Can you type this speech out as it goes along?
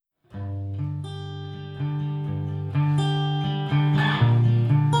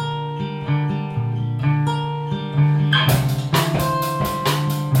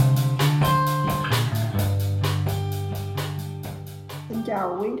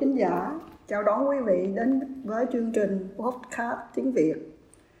thính giả, chào đón quý vị đến với chương trình podcast tiếng Việt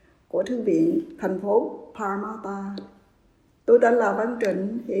của Thư viện thành phố Parramatta. Tôi tên là Văn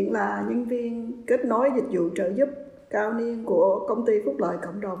Trịnh, hiện là nhân viên kết nối dịch vụ trợ giúp cao niên của công ty phúc lợi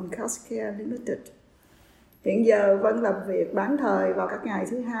cộng đồng Cascare Limited. Hiện giờ Vân làm việc bán thời vào các ngày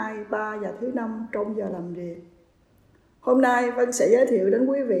thứ Hai, 3 và thứ Năm trong giờ làm việc. Hôm nay Vân sẽ giới thiệu đến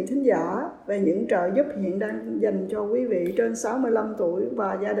quý vị thính giả về những trợ giúp hiện đang dành cho quý vị trên 65 tuổi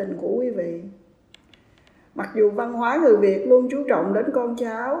và gia đình của quý vị. Mặc dù văn hóa người Việt luôn chú trọng đến con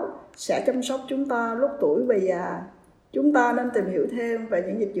cháu sẽ chăm sóc chúng ta lúc tuổi về già, chúng ta nên tìm hiểu thêm về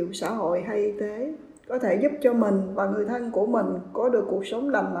những dịch vụ xã hội hay y tế có thể giúp cho mình và người thân của mình có được cuộc sống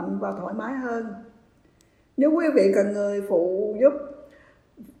lành mạnh và thoải mái hơn. Nếu quý vị cần người phụ giúp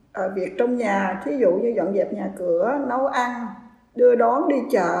việc trong nhà, thí dụ như dọn dẹp nhà cửa, nấu ăn, đưa đón đi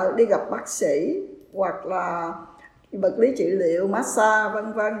chợ, đi gặp bác sĩ, hoặc là vật lý trị liệu, massage,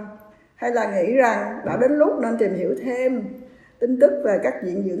 vân vân, hay là nghĩ rằng đã đến lúc nên tìm hiểu thêm tin tức về các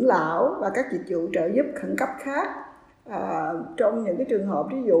viện dưỡng lão và các dịch vụ trợ giúp khẩn cấp khác, trong những cái trường hợp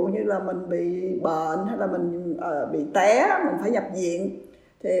ví dụ như là mình bị bệnh hay là mình bị té, mình phải nhập viện,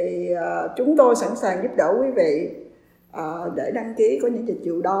 thì chúng tôi sẵn sàng giúp đỡ quý vị để đăng ký có những dịch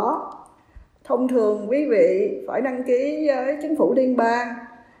vụ đó. Thông thường quý vị phải đăng ký với chính phủ liên bang,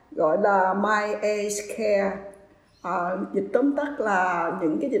 gọi là My Age Care, dịch tóm tắt là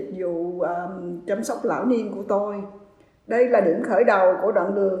những cái dịch vụ chăm sóc lão niên của tôi. Đây là điểm khởi đầu của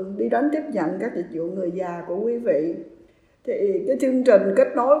đoạn đường đi đến tiếp nhận các dịch vụ người già của quý vị. Thì cái chương trình kết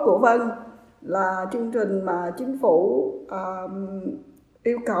nối của Vân là chương trình mà chính phủ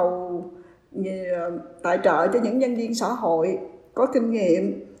yêu cầu tài trợ cho những nhân viên xã hội có kinh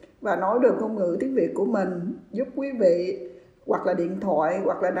nghiệm và nói được ngôn ngữ tiếng Việt của mình, giúp quý vị hoặc là điện thoại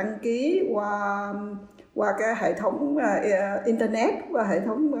hoặc là đăng ký qua cái hệ thống internet và hệ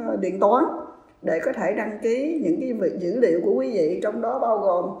thống điện toán để có thể đăng ký những cái dữ liệu của quý vị, trong đó bao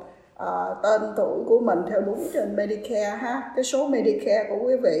gồm tên tuổi của mình theo đúng trên Medicare cái số Medicare của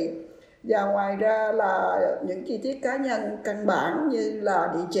quý vị, và ngoài ra là những chi tiết cá nhân căn bản như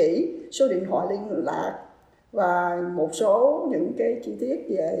là địa chỉ, số điện thoại liên lạc và một số những cái chi tiết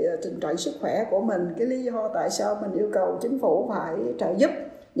về tình trạng sức khỏe của mình, cái lý do tại sao mình yêu cầu chính phủ phải trợ giúp,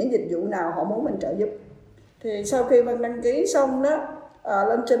 những dịch vụ nào họ muốn mình trợ giúp. Thì sau khi mình đăng ký xong đó,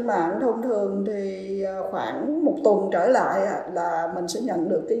 lên trên mạng thông thường thì khoảng một tuần trở lại là mình sẽ nhận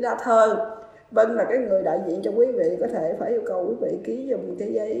được cái lá thơ. Vân là cái người đại diện cho quý vị, có thể phải yêu cầu quý vị ký dùng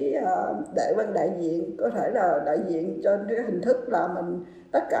cái giấy để Vân đại diện, có thể là đại diện trên cái hình thức là mình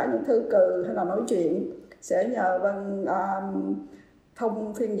tất cả những thư từ hay là nói chuyện sẽ nhờ Vân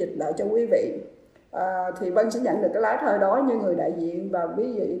thông phiên dịch lại cho quý vị. Thì Vân sẽ nhận được cái lá thơ đó như người đại diện, và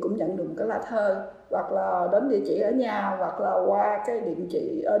quý vị cũng nhận được một cái lá thơ hoặc là đến địa chỉ ở nhà, hoặc là qua cái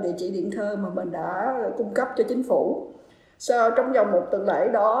địa chỉ điện thơ mà mình đã cung cấp cho chính phủ. Sau trong vòng một tuần lễ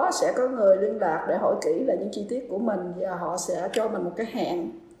đó sẽ có người liên lạc để hỏi kỹ là những chi tiết của mình, và họ sẽ cho mình một cái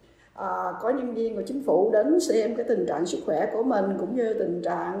hẹn. Có nhân viên của chính phủ đến xem cái tình trạng sức khỏe của mình cũng như tình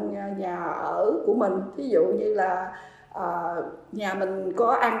trạng nhà ở của mình. Ví dụ như là nhà mình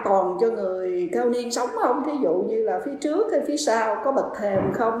có an toàn cho người cao niên sống không, thí dụ như là phía trước hay phía sau có bậc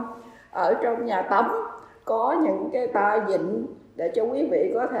thềm không, ở trong nhà tắm có những cái tay vịn để cho quý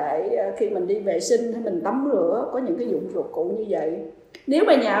vị có thể khi mình đi vệ sinh hay mình tắm rửa có những cái dụng cụ như vậy. Nếu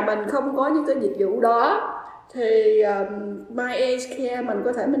mà nhà mình không có những cái dịch vụ đó thì My Age Care mình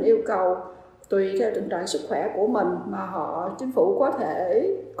có thể mình yêu cầu tùy theo tình trạng sức khỏe của mình mà chính phủ có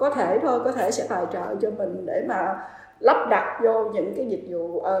thể sẽ tài trợ cho mình để mà lắp đặt vô những cái dịch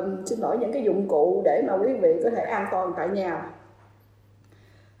vụ những cái dụng cụ để mà quý vị có thể an toàn tại nhà.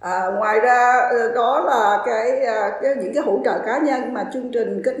 Ngoài ra đó là những cái hỗ trợ cá nhân mà chương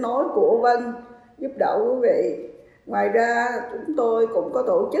trình kết nối của Vân giúp đỡ quý vị. Ngoài ra chúng tôi cũng có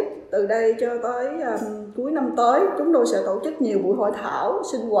tổ chức từ đây cho tới cuối năm tới, chúng tôi sẽ tổ chức nhiều buổi hội thảo,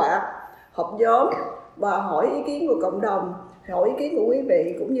 sinh hoạt, họp nhóm và hỏi ý kiến của cộng đồng, hỏi ý kiến của quý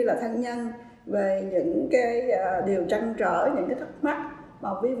vị cũng như là thân nhân về những cái điều trăn trở, những cái thắc mắc mà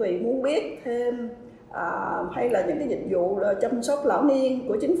quý vị muốn biết thêm, hay là những cái dịch vụ chăm sóc lão niên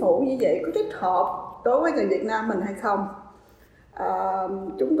của chính phủ như vậy có thích hợp đối với người Việt Nam mình hay không.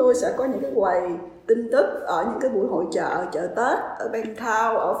 Chúng tôi sẽ có những cái quầy tin tức ở những cái buổi hội chợ Tết ở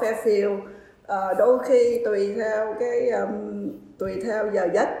Bangtown, ở Fairfield, đôi khi tùy theo giờ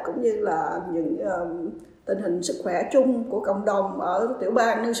giấc cũng như là những tình hình sức khỏe chung của cộng đồng ở tiểu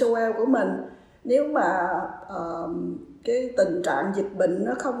bang New South Wales của mình. Nếu mà cái tình trạng dịch bệnh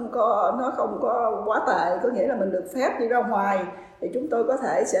nó không có quá tệ, có nghĩa là mình được phép đi ra ngoài, thì chúng tôi có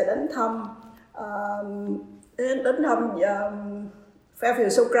thể sẽ đến thăm Fairfield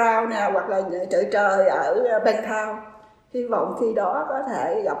Showground nè, hoặc là chợ trời ở Bentown. Hy vọng khi đó có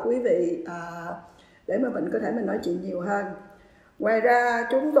thể gặp quý vị để mà mình có thể nói chuyện nhiều hơn. Ngoài ra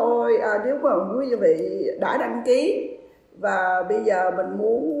chúng tôi nếu mà quý vị đã đăng ký và bây giờ mình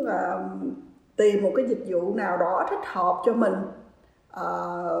muốn tìm một cái dịch vụ nào đó thích hợp cho mình,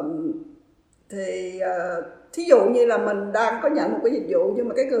 thì thí dụ như là mình đang có nhận một cái dịch vụ nhưng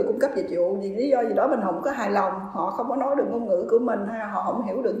mà cái người cung cấp dịch vụ vì lý do gì đó mình không có hài lòng, họ không có nói được ngôn ngữ của mình hay họ không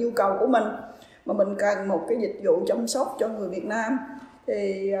hiểu được nhu cầu của mình, mà mình cần một cái dịch vụ chăm sóc cho người Việt Nam,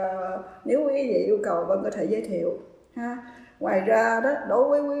 thì nếu quý vị yêu cầu Vân có thể giới thiệu ha. Ngoài ra đó,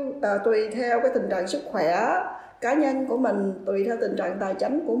 đối với tùy theo cái tình trạng sức khỏe cá nhân của mình, tùy theo tình trạng tài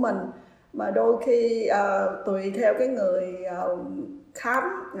chính của mình, mà đôi khi tùy theo cái người khám,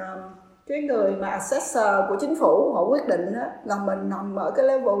 cái người mà assessor của chính phủ họ quyết định là mình nằm ở cái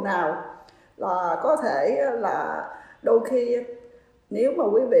level nào, là có thể là đôi khi nếu mà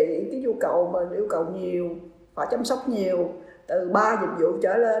quý vị cái nhu cầu mình yêu cầu nhiều, phải chăm sóc nhiều, từ 3 dịch vụ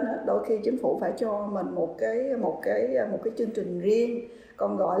trở lên, đôi khi chính phủ phải cho mình một cái chương trình riêng,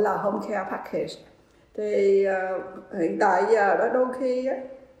 còn gọi là home care package. Thì hiện tại giờ đó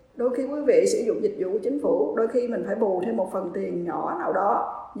đôi khi quý vị sử dụng dịch vụ của chính phủ, đôi khi mình phải bù thêm một phần tiền nhỏ nào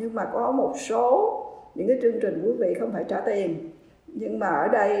đó, nhưng mà có một số những cái chương trình quý vị không phải trả tiền. Nhưng mà ở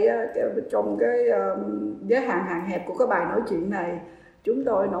đây trong cái giới hạn hẹp của cái bài nói chuyện này, chúng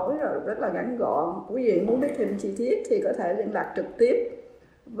tôi nói rất là ngắn gọn. Quý vị muốn biết thêm chi tiết thì có thể liên lạc trực tiếp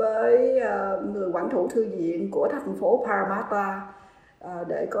với người quản thủ thư viện của thành phố Parramatta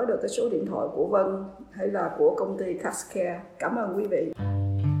để có được cái số điện thoại của Vân hay là của công ty Cascare. Cảm ơn quý vị.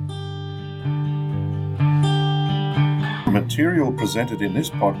 The material presented in this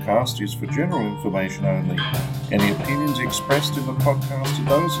podcast is for general information only. Any opinions expressed in the podcast are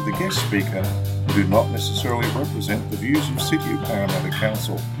those of the guest speaker and do not necessarily represent the views of City of Parramatta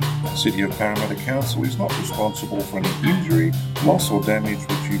Council. City of Parramatta Council is not responsible for any injury, loss or damage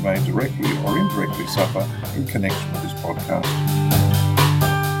which you may directly or indirectly suffer in connection with this podcast.